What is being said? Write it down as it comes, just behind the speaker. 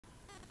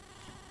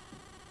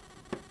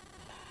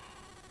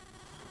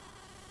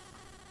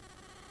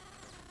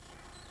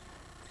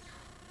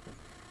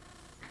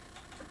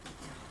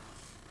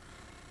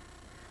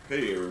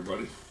Hey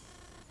everybody.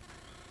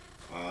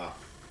 Uh,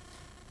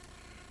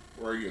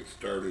 Before I get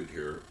started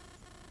here,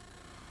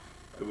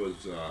 I was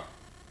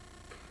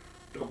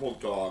double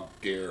dog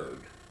dared.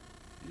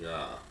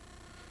 Yeah,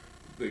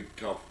 big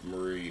tough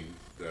Marine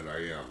that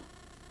I am.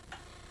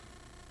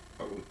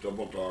 I was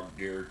double dog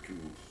dared to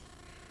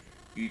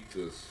eat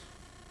this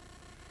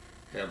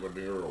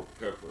habanero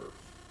pepper.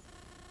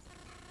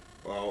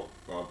 Well,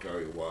 I'll tell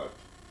you what,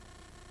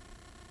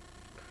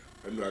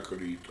 I'm not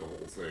going to eat the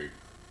whole thing.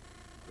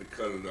 I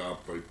cut it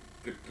up, I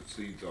picked the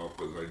seeds out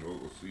because I know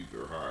the seeds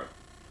are hot.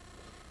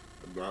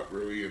 I'm not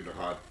really into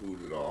hot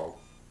food at all.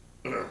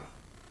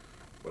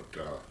 But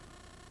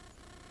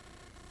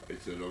I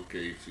said,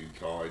 okay, since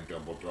how I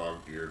double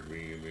dog dared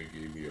me and they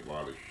gave me a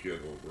lot of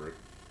shit over it.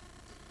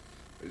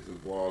 I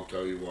said, well, I'll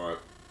tell you what,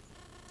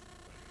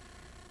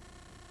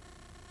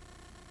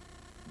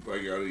 if I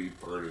gotta eat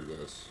part of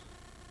this,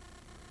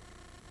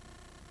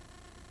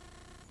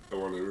 I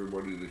want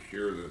everybody to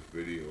share this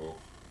video,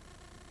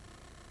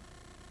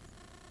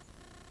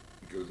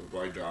 because if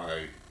I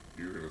die,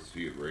 you're gonna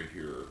see it right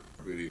here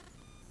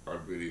on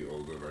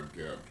video that I'm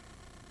dead.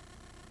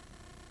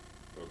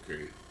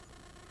 Okay,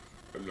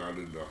 I'm not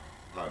into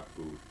hot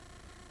food.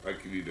 I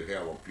can eat a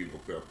jalapeno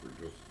pepper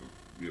just,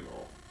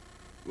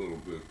 a little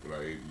bit, but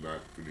I am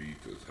not gonna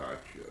eat this hot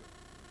shit.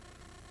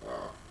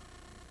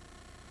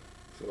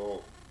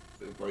 So,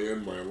 if I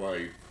end my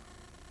life,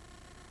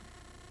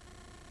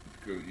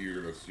 because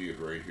you're gonna see it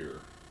right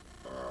here.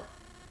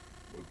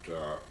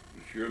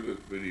 Share this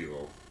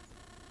video.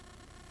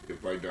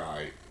 If I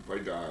die,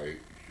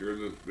 share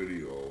this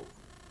video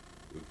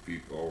with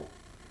people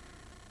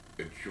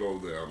and show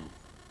them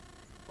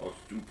how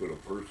stupid a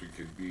person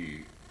can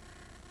be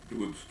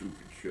doing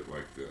stupid shit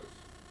like this.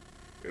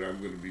 And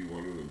I'm gonna be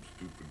one of them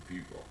stupid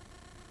people.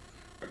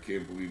 I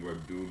can't believe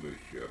I'm doing this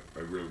shit. I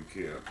really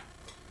can't.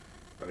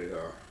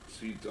 I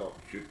seeds out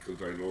shit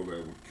because I know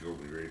that would kill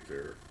me right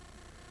there.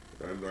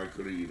 I'm not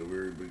going to eat a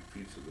very big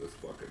piece of this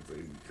fucking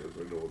thing because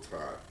I know it's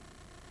hot.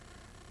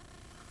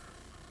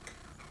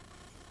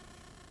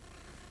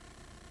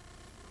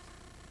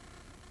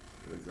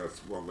 I got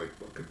some on my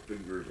fucking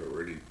fingers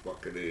already.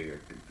 Fucking A. I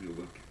can feel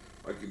it.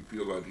 I can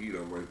feel that heat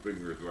on my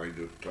fingers and I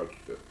just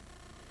touched it.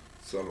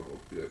 Son of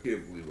a bitch. I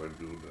can't believe I'm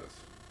doing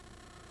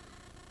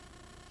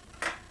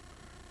this.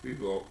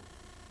 People,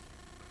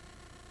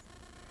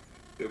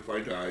 if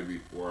I die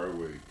before I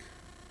wake,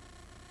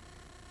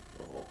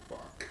 oh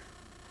fuck.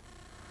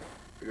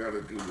 I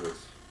gotta do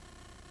this.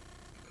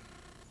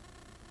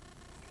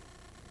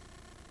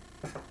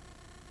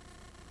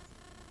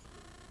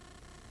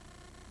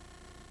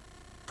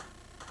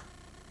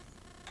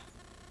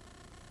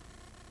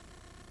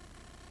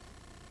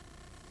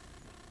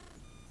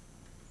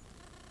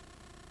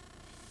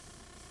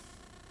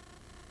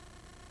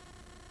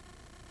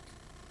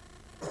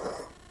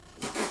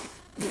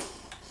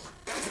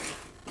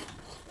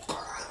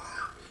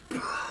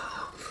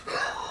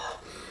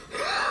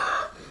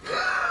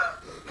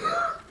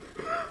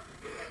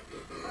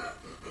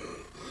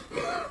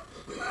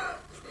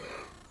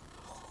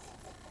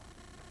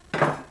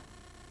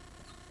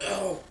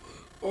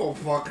 Oh,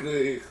 fucking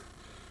A.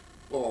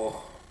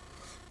 Oh.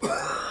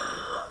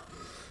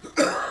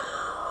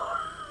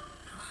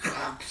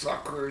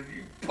 Cocksucker,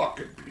 you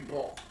fucking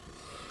people.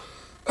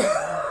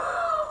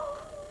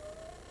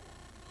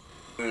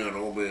 Man,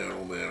 oh man,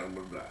 oh man, I'm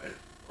gonna die.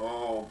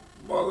 Oh,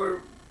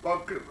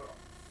 motherfucking.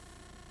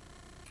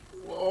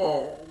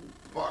 Oh,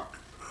 fuck.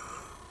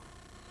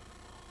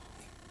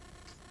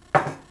 I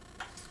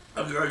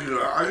gotta get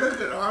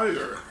out of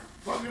here.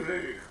 Fucking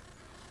A.